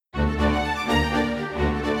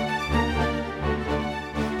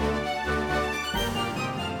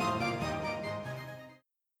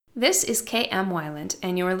This is K.M. Weiland,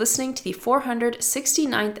 and you are listening to the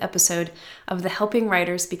 469th episode of the Helping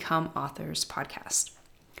Writers Become Authors podcast.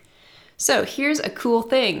 So here's a cool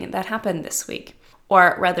thing that happened this week,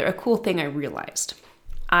 or rather a cool thing I realized.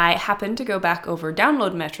 I happened to go back over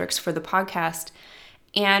download metrics for the podcast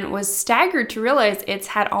and was staggered to realize it's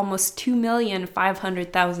had almost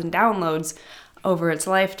 2,500,000 downloads over its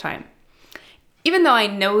lifetime. Even though I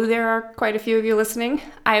know there are quite a few of you listening,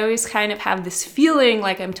 I always kind of have this feeling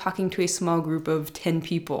like I'm talking to a small group of 10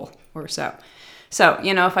 people or so. So,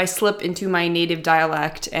 if I slip into my native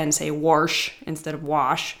dialect and say warsh instead of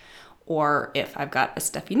wash, or if I've got a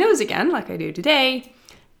stuffy nose again, like I do today,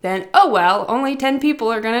 then, oh well, only 10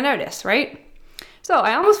 people are going to notice, right? So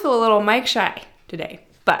I almost feel a little mic shy today.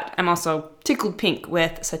 But I'm also tickled pink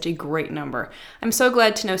with such a great number. I'm so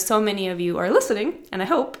glad to know so many of you are listening, and I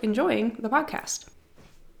hope enjoying the podcast.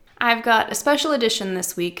 I've got a special edition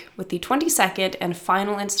this week with the 22nd and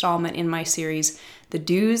final installment in my series, The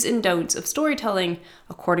Do's and Don'ts of Storytelling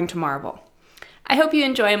According to Marvel. I hope you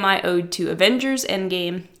enjoy my ode to Avengers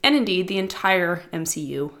Endgame, and indeed the entire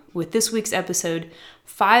MCU, with this week's episode,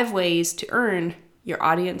 5 Ways to Earn Your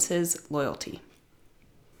Audience's Loyalty.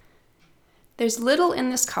 There's little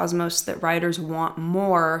in this cosmos that writers want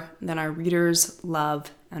more than our readers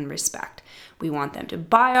love and respect. We want them to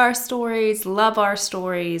buy our stories, love our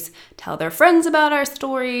stories, tell their friends about our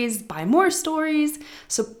stories, buy more stories,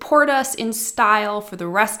 support us in style for the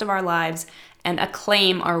rest of our lives, and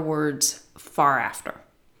acclaim our words far after.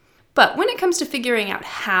 But when it comes to figuring out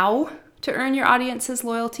how to earn your audience's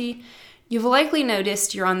loyalty, you've likely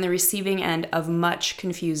noticed you're on the receiving end of much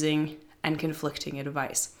confusing and conflicting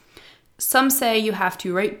advice. Some say you have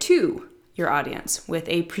to write to your audience with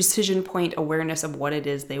a precision point awareness of what it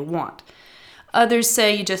is they want. Others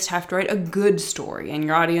say you just have to write a good story and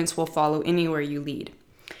your audience will follow anywhere you lead.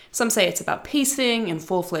 Some say it's about pacing and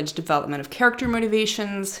full-fledged development of character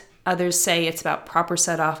motivations. Others say it's about proper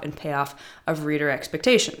set-off and payoff of reader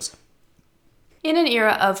expectations. In an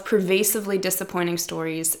era of pervasively disappointing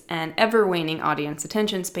stories and ever-waning audience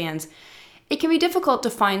attention spans, it can be difficult to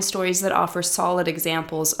find stories that offer solid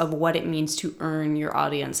examples of what it means to earn your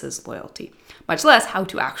audience's loyalty, much less how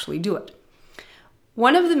to actually do it.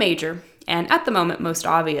 One of the major, and at the moment most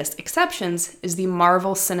obvious, exceptions is the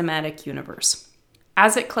Marvel Cinematic Universe.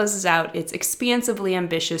 As it closes out its expansively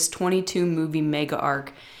ambitious 22-movie mega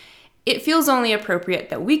arc, it feels only appropriate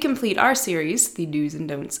that we complete our series, The Do's and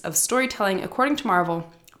Don'ts of Storytelling According to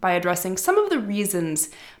Marvel, by addressing some of the reasons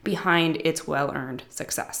behind its well-earned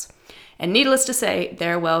success. And needless to say,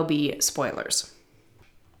 there will be spoilers.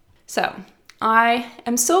 So, I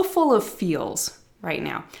am so full of feels right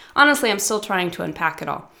now. Honestly, I'm still trying to unpack it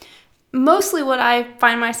all. Mostly what I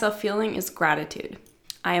find myself feeling is gratitude.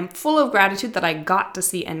 I am full of gratitude that I got to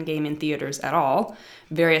see Endgame in theaters at all.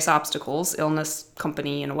 Various obstacles, illness,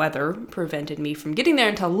 company, and weather prevented me from getting there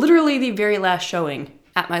until literally the very last showing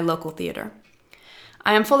at my local theater.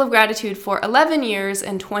 I am full of gratitude for 11 years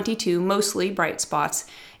and 22 mostly bright spots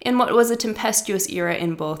in what was a tempestuous era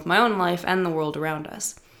in both my own life and the world around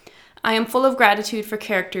us. I am full of gratitude for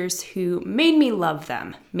characters who made me love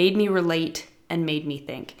them, made me relate, and made me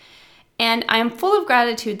think. And I am full of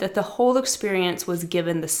gratitude that the whole experience was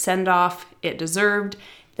given the send-off it deserved,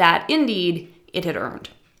 that indeed it had earned.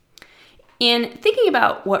 In thinking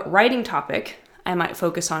about what writing topic I might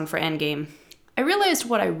focus on for Endgame, I realized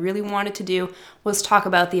what I really wanted to do was talk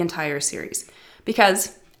about the entire series.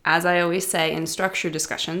 Because, as I always say in structured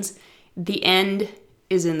discussions, the end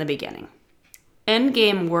is in the beginning.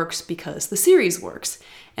 Endgame works because the series works,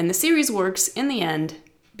 and the series works in the end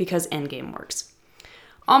because Endgame works.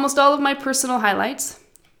 Almost all of my personal highlights,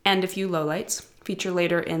 and a few lowlights, feature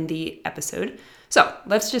later in the episode. So,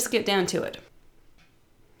 let's just get down to it.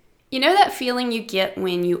 You know that feeling you get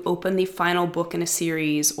when you open the final book in a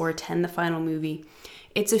series or attend the final movie?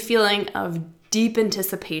 It's a feeling of deep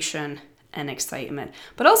anticipation and excitement,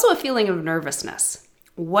 but also a feeling of nervousness.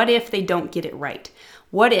 What if they don't get it right?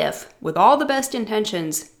 What if, with all the best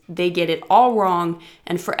intentions, they get it all wrong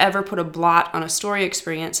and forever put a blot on a story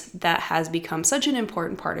experience that has become such an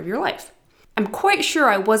important part of your life? I'm quite sure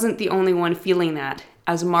I wasn't the only one feeling that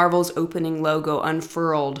as Marvel's opening logo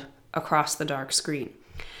unfurled across the dark screen.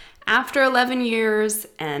 After 11 years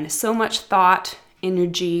and so much thought,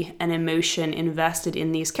 energy, and emotion invested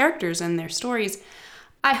in these characters and their stories,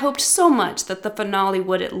 I hoped so much that the finale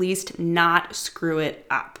would at least not screw it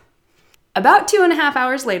up. About 2.5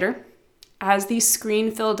 hours later, as the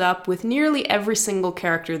screen filled up with nearly every single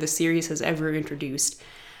character the series has ever introduced,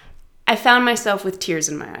 I found myself with tears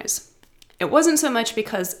in my eyes. It wasn't so much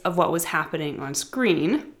because of what was happening on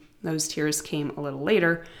screen, those tears came a little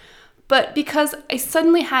later, but because I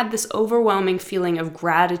suddenly had this overwhelming feeling of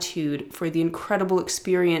gratitude for the incredible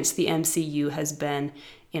experience the MCU has been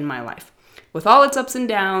in my life. With all its ups and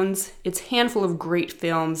downs, its handful of great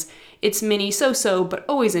films, its many so-so but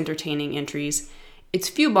always entertaining entries, its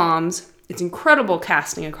few bombs, its incredible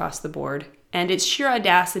casting across the board, and its sheer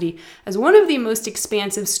audacity as one of the most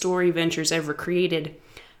expansive story ventures ever created,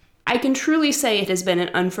 I can truly say it has been an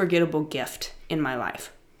unforgettable gift in my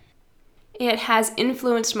life. It has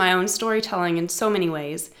influenced my own storytelling in so many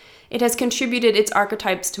ways. It has contributed its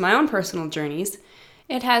archetypes to my own personal journeys.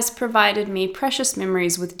 It has provided me precious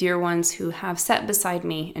memories with dear ones who have sat beside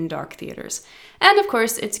me in dark theaters. And of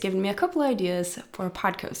course, it's given me a couple ideas for a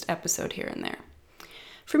podcast episode here and there.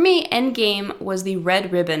 For me, Endgame was the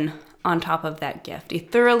red ribbon on top of that gift, a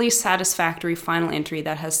thoroughly satisfactory final entry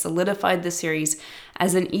that has solidified the series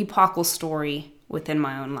as an epochal story within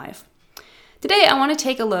my own life. Today, I want to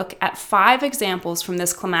take a look at 5 examples from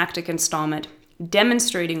this climactic installment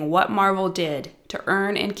demonstrating what Marvel did to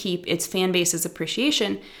earn and keep its fanbase's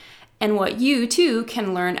appreciation, and what you, too,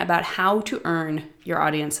 can learn about how to earn your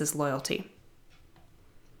audience's loyalty.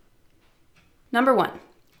 Number 1,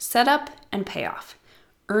 setup and payoff,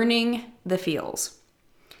 earning the feels.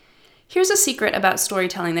 Here's a secret about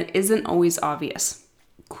storytelling that isn't always obvious.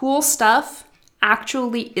 Cool stuff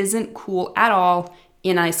actually isn't cool at all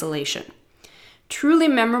in isolation. Truly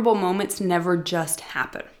memorable moments never just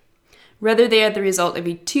happen. Rather, they are the result of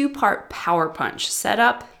a 2-part power punch,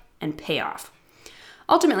 setup and payoff.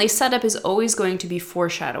 Ultimately, setup is always going to be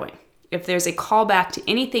foreshadowing. If there's a callback to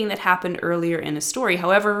anything that happened earlier in a story,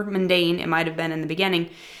 however mundane it might have been in the beginning,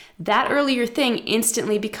 that earlier thing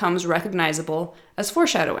instantly becomes recognizable as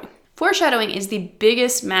foreshadowing. Foreshadowing is the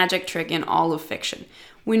biggest magic trick in all of fiction.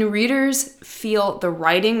 When readers feel the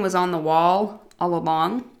writing was on the wall all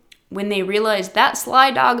along, when they realize that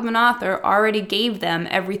sly dog of an author already gave them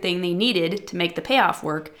everything they needed to make the payoff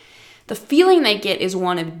work, the feeling they get is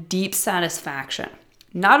one of deep satisfaction.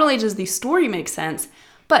 Not only does the story make sense,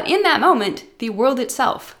 but in that moment, the world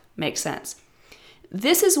itself makes sense.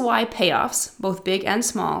 This is why payoffs, both big and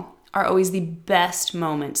small, are always the best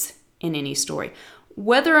moments in any story.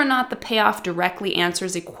 Whether or not the payoff directly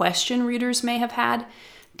answers a question readers may have had,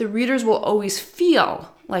 the readers will always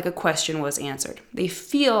feel like a question was answered. They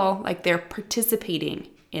feel like they're participating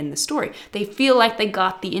in the story. They feel like they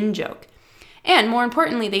got the in-joke. And more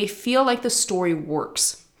importantly, they feel like the story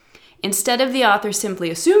works. Instead of the author simply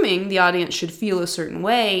assuming the audience should feel a certain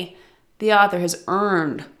way, the author has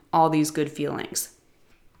earned all these good feelings.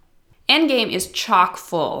 Endgame is chock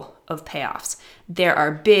full of payoffs. There are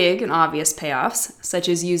big and obvious payoffs, such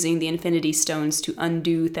as using the Infinity Stones to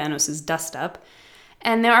undo Thanos' dust-up,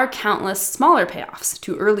 and there are countless smaller payoffs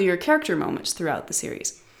to earlier character moments throughout the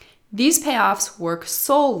series. These payoffs work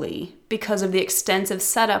solely because of the extensive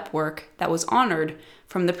setup work that was honored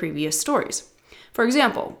from the previous stories. For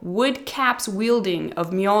example, would Cap's wielding of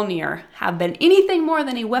Mjolnir have been anything more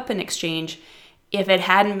than a weapon exchange if it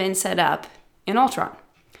hadn't been set up in Ultron?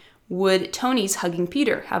 Would Tony's hugging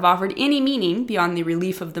Peter have offered any meaning beyond the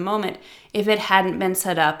relief of the moment if it hadn't been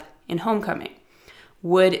set up in Homecoming?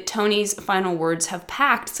 Would Tony's final words have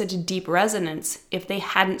packed such a deep resonance if they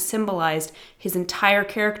hadn't symbolized his entire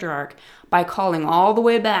character arc by calling all the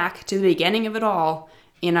way back to the beginning of it all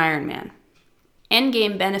in Iron Man?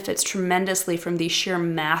 Endgame benefits tremendously from the sheer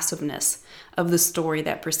massiveness of the story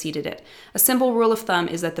that preceded it. A simple rule of thumb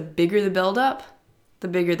is that the bigger the build-up, the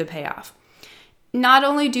bigger the payoff. Not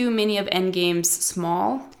only do many of Endgame's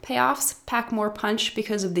small payoffs pack more punch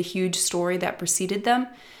because of the huge story that preceded them,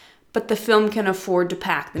 but the film can afford to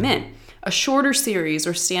pack them in. A shorter series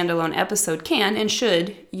or standalone episode can and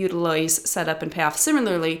should utilize setup and payoff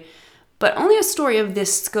similarly, but only a story of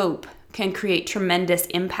this scope can create tremendous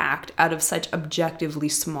impact out of such objectively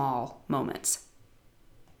small moments.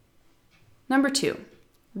 Number 2,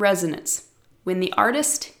 resonance, when the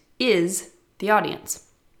artist is the audience.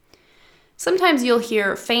 Sometimes you'll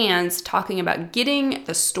hear fans talking about getting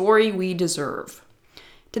the story we deserve.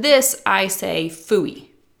 To this, I say phooey.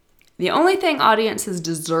 The only thing audiences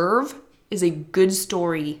deserve is a good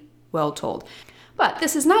story well told. But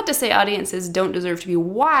this is not to say audiences don't deserve to be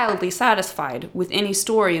wildly satisfied with any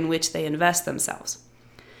story in which they invest themselves.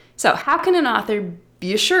 So how can an author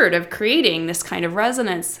be assured of creating this kind of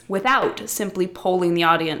resonance without simply polling the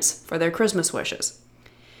audience for their Christmas wishes?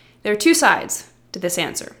 There are 2 sides to this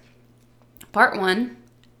answer. Part 1,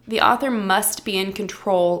 the author must be in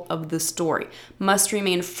control of the story, must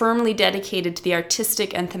remain firmly dedicated to the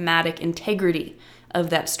artistic and thematic integrity of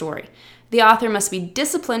that story. The author must be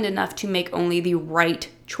disciplined enough to make only the right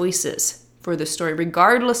choices for the story,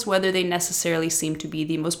 regardless whether they necessarily seem to be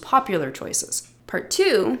the most popular choices. Part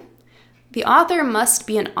 2, The author must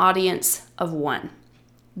be an audience of one.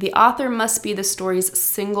 The author must be the story's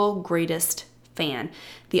single greatest fan.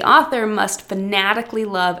 The author must fanatically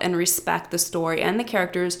love and respect the story and the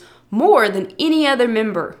characters more than any other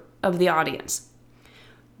member of the audience.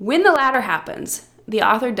 When the latter happens, the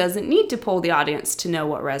author doesn't need to poll the audience to know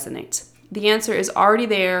what resonates. The answer is already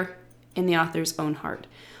there in the author's own heart.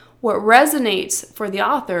 What resonates for the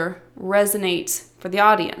author resonates for the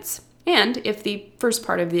audience. And if the first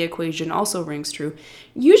part of the equation also rings true,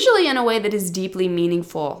 usually in a way that is deeply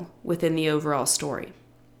meaningful within the overall story.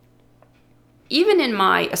 Even in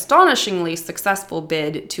my astonishingly successful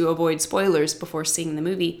bid to avoid spoilers before seeing the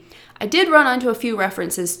movie, I did run onto a few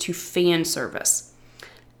references to fan service.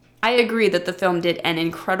 I agree that the film did an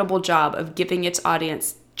incredible job of giving its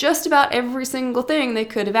audience just about every single thing they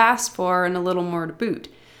could have asked for and a little more to boot.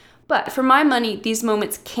 But for my money, these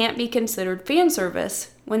moments can't be considered fan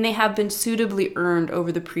service when they have been suitably earned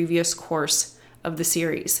over the previous course of the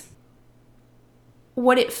series.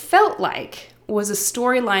 What it felt like was a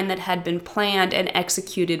storyline that had been planned and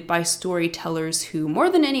executed by storytellers who, more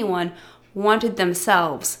than anyone, wanted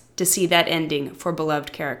themselves to see that ending for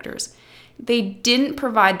beloved characters. They didn't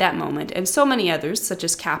provide that moment, and so many others, such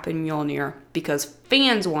as Cap and Mjolnir, because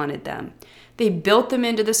fans wanted them. They built them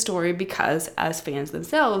into the story because, as fans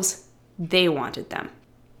themselves, they wanted them.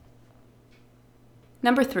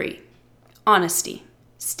 Number 3, honesty.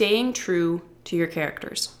 Staying true to your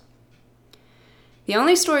characters. The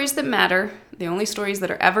only stories that matter, the only stories that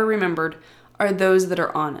are ever remembered, are those that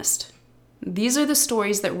are honest. These are the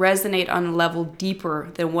stories that resonate on a level deeper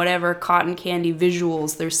than whatever cotton candy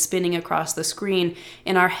visuals they're spinning across the screen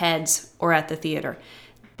in our heads or at the theater.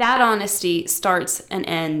 That honesty starts and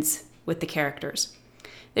ends with the characters.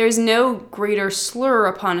 There is no greater slur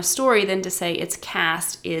upon a story than to say its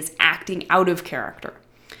cast is acting out of character.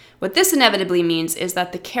 What this inevitably means is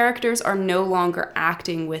that the characters are no longer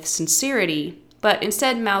acting with sincerity, but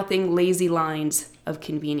instead mouthing lazy lines of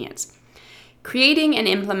convenience. Creating and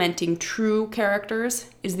implementing true characters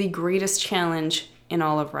is the greatest challenge in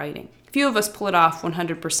all of writing. Few of us pull it off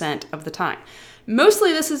 100% of the time.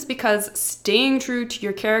 Mostly this is because staying true to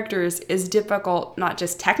your characters is difficult not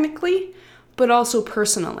just technically, but also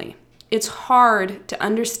personally. It's hard to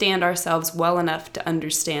understand ourselves well enough to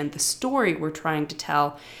understand the story we're trying to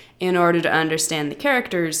tell in order to understand the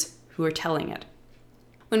characters who are telling it.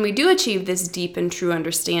 When we do achieve this deep and true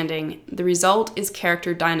understanding, the result is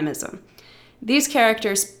character dynamism. These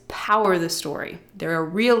characters power the story. They're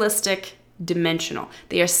realistic, dimensional.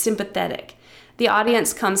 They are sympathetic. The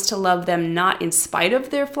audience comes to love them not in spite of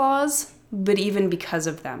their flaws, but even because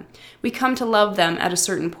of them. We come to love them at a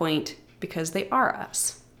certain point because they are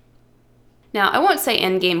us. Now, I won't say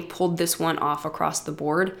Endgame pulled this one off across the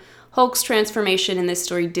board. Hulk's transformation in this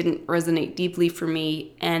story didn't resonate deeply for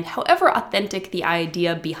me, and however authentic the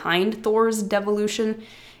idea behind Thor's devolution,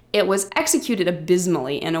 it was executed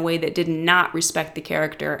abysmally in a way that did not respect the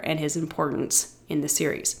character and his importance in the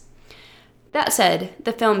series. That said,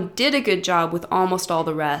 the film did a good job with almost all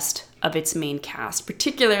the rest of its main cast,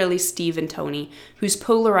 particularly Steve and Tony, whose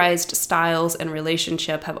polarized styles and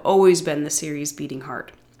relationship have always been the series' beating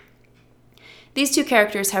heart. These two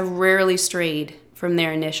characters have rarely strayed from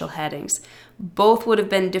their initial headings. Both would have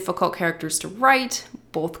been difficult characters to write,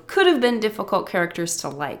 both could have been difficult characters to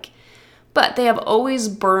like. But they have always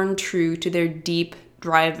burned true to their deep,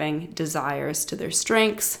 driving desires, to their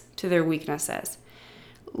strengths, to their weaknesses.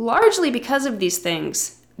 Largely because of these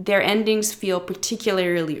things, their endings feel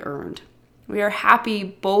particularly earned. We are happy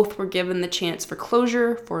both were given the chance for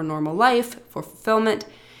closure, for a normal life, for fulfillment,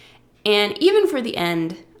 and even for the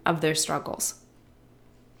end of their struggles.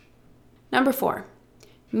 Number 4,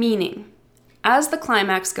 meaning. As the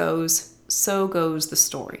climax goes, so goes the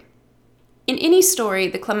story. In any story,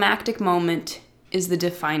 the climactic moment is the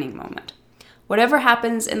defining moment. Whatever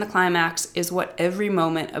happens in the climax is what every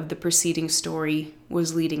moment of the preceding story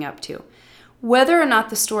was leading up to. Whether or not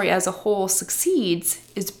the story as a whole succeeds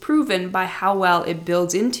is proven by how well it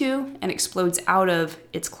builds into and explodes out of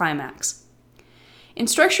its climax. In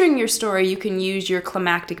structuring your story, you can use your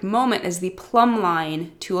climactic moment as the plumb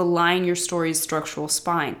line to align your story's structural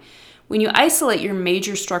spine. When you isolate your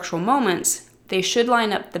major structural moments, they should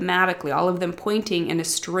line up thematically, all of them pointing in a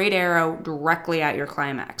straight arrow directly at your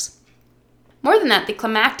climax. More than that, the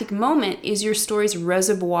climactic moment is your story's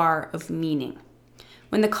reservoir of meaning.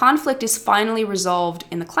 When the conflict is finally resolved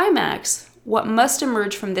in the climax, what must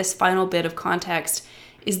emerge from this final bit of context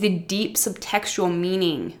is the deep subtextual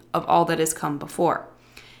meaning of all that has come before.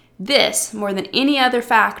 This, more than any other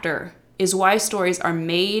factor, is why stories are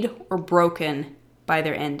made or broken by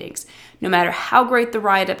their endings. No matter how great the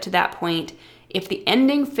ride up to that point, If the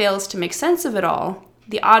ending fails to make sense of it all,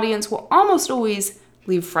 the audience will almost always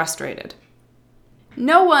leave frustrated.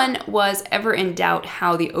 No one was ever in doubt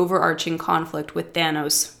how the overarching conflict with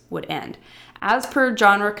Thanos would end. As per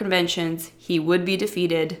genre conventions, he would be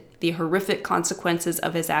defeated, the horrific consequences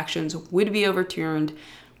of his actions would be overturned,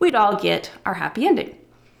 we'd all get our happy ending.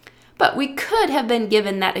 But we could have been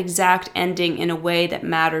given that exact ending in a way that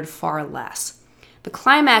mattered far less. The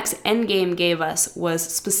climax Endgame gave us was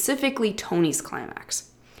specifically Tony's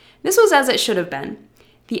climax. This was as it should have been.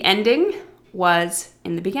 The ending was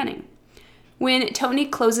in the beginning. When Tony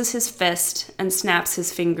closes his fist and snaps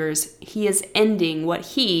his fingers, he is ending what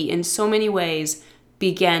he, in so many ways,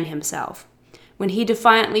 began himself. When he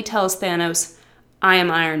defiantly tells Thanos, "I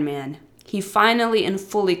am Iron Man," he finally and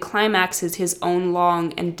fully climaxes his own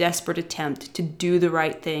long and desperate attempt to do the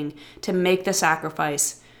right thing, to make the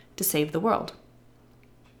sacrifice, to save the world.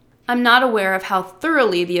 I'm not aware of how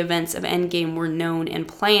thoroughly the events of Endgame were known and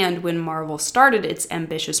planned when Marvel started its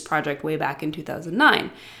ambitious project way back in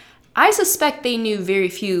 2009. I suspect they knew very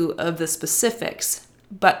few of the specifics,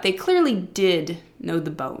 but they clearly did know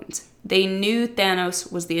the bones. They knew Thanos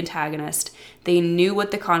was the antagonist, they knew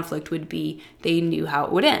what the conflict would be, they knew how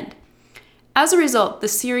it would end. As a result, the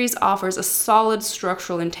series offers a solid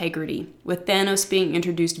structural integrity, with Thanos being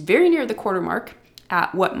introduced very near the quarter mark,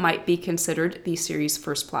 at what might be considered the series'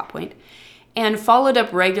 first plot point, and followed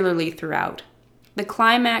up regularly throughout. The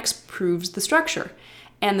climax proves the structure,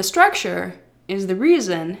 and the structure is the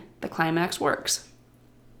reason the climax works.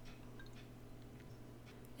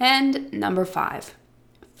 And number 5,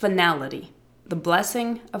 finality, the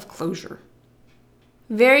blessing of closure.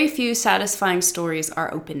 Very few satisfying stories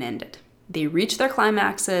are open-ended. They reach their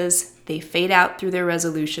climaxes, they fade out through their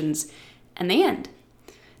resolutions, and they end.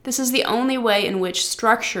 This is the only way in which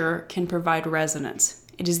structure can provide resonance.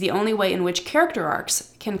 It is the only way in which character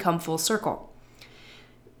arcs can come full circle.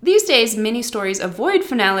 These days, many stories avoid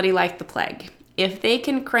finality like the plague. If they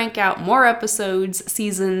can crank out more episodes,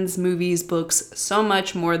 seasons, movies, books, so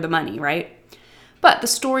much more the money, right? But the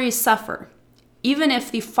stories suffer. Even if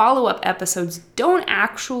the follow-up episodes don't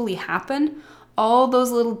actually happen, all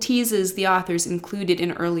those little teases the authors included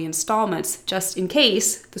in early installments, just in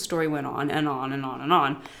case the story went on and on and on and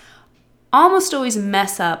on, almost always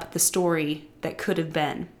mess up the story that could have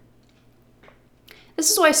been. This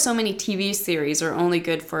is why so many TV series are only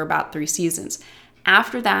good for about 3 seasons.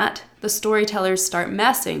 After that, the storytellers start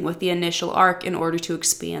messing with the initial arc in order to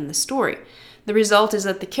expand the story. The result is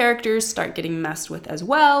that the characters start getting messed with as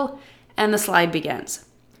well, and the slide begins.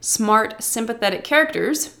 Smart, sympathetic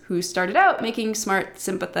characters, who started out making smart,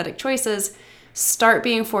 sympathetic choices, start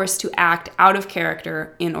being forced to act out of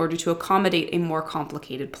character in order to accommodate a more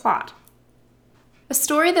complicated plot. A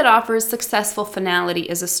story that offers successful finality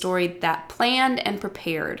is a story that planned and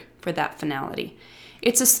prepared for that finality.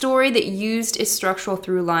 It's a story that used its structural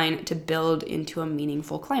through line to build into a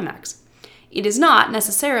meaningful climax. It is not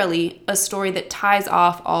necessarily a story that ties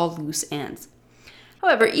off all loose ends.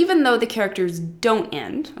 However, even though the characters don't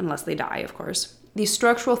end, unless they die, of course, the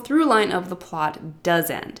structural through line of the plot does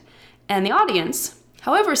end. And the audience,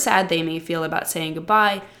 however sad they may feel about saying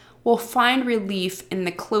goodbye, will find relief in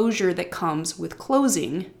the closure that comes with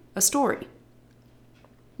closing a story.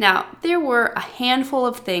 Now, there were a handful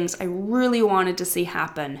of things I really wanted to see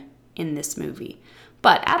happen in this movie.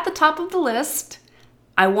 But at the top of the list,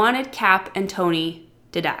 I wanted Cap and Tony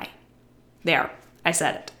to die. There, I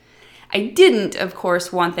said it. I didn't, of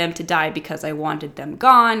course, want them to die because I wanted them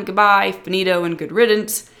gone, goodbye, finito, and good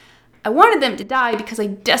riddance. I wanted them to die because I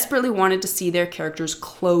desperately wanted to see their characters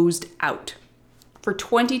closed out. For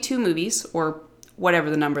 22 movies, or whatever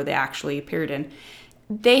the number they actually appeared in,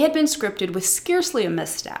 they had been scripted with scarcely a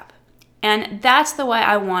misstep. And that's the way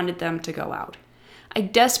I wanted them to go out. I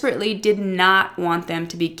desperately did not want them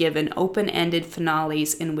to be given open-ended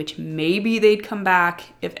finales in which maybe they'd come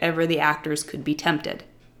back if ever the actors could be tempted.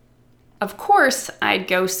 Of course, I'd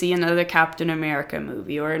go see another Captain America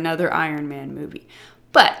movie or another Iron Man movie,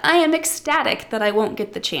 but I am ecstatic that I won't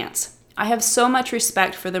get the chance. I have so much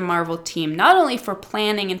respect for the Marvel team, not only for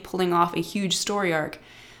planning and pulling off a huge story arc,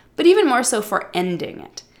 but even more so for ending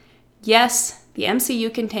it. Yes, the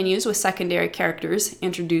MCU continues with secondary characters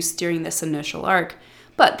introduced during this initial arc,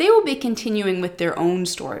 but they will be continuing with their own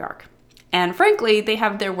story arc. And frankly, they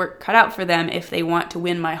have their work cut out for them if they want to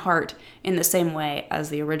win my heart in the same way as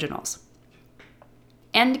the originals.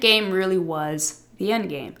 Endgame really was the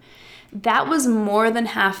endgame. That was more than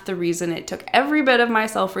half the reason it took every bit of my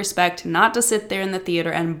self-respect not to sit there in the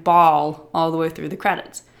theater and bawl all the way through the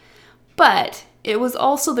credits. But it was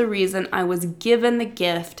also the reason I was given the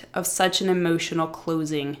gift of such an emotional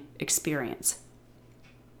closing experience.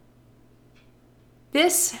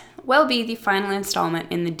 This will be the final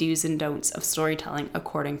installment in the do's and don'ts of storytelling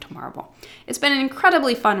according to Marvel. It's been an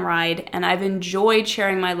incredibly fun ride, and I've enjoyed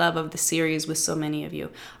sharing my love of the series with so many of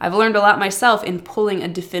you. I've learned a lot myself in pulling a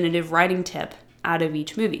definitive writing tip out of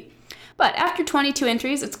each movie. But after 22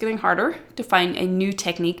 entries, it's getting harder to find a new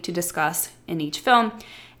technique to discuss in each film,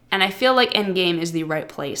 and I feel like Endgame is the right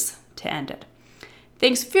place to end it.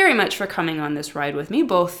 Thanks very much for coming on this ride with me,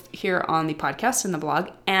 both here on the podcast and the blog,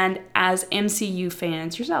 and as MCU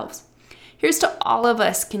fans yourselves. Here's to all of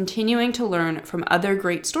us continuing to learn from other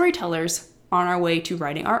great storytellers on our way to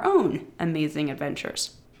writing our own amazing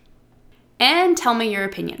adventures. And tell me your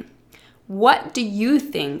opinion. What do you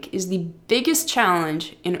think is the biggest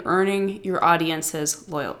challenge in earning your audience's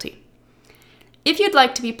loyalty? If you'd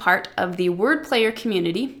like to be part of the Word Player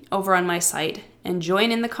community over on my site and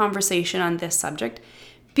join in the conversation on this subject,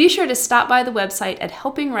 be sure to stop by the website at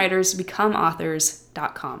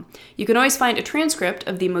helpingwritersbecomeauthors.com. You can always find a transcript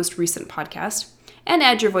of the most recent podcast and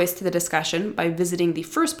add your voice to the discussion by visiting the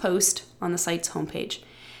first post on the site's homepage.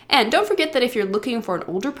 And don't forget that if you're looking for an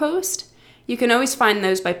older post, you can always find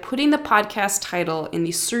those by putting the podcast title in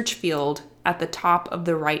the search field at the top of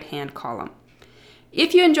the right-hand column.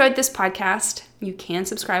 If you enjoyed this podcast, you can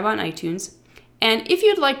subscribe on iTunes. And if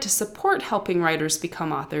you'd like to support helping writers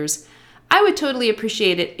become authors, I would totally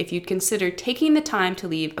appreciate it if you'd consider taking the time to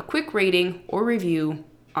leave a quick rating or review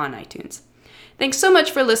on iTunes. Thanks so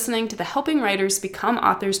much for listening to the Helping Writers Become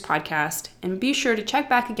Authors podcast, and be sure to check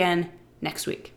back again next week.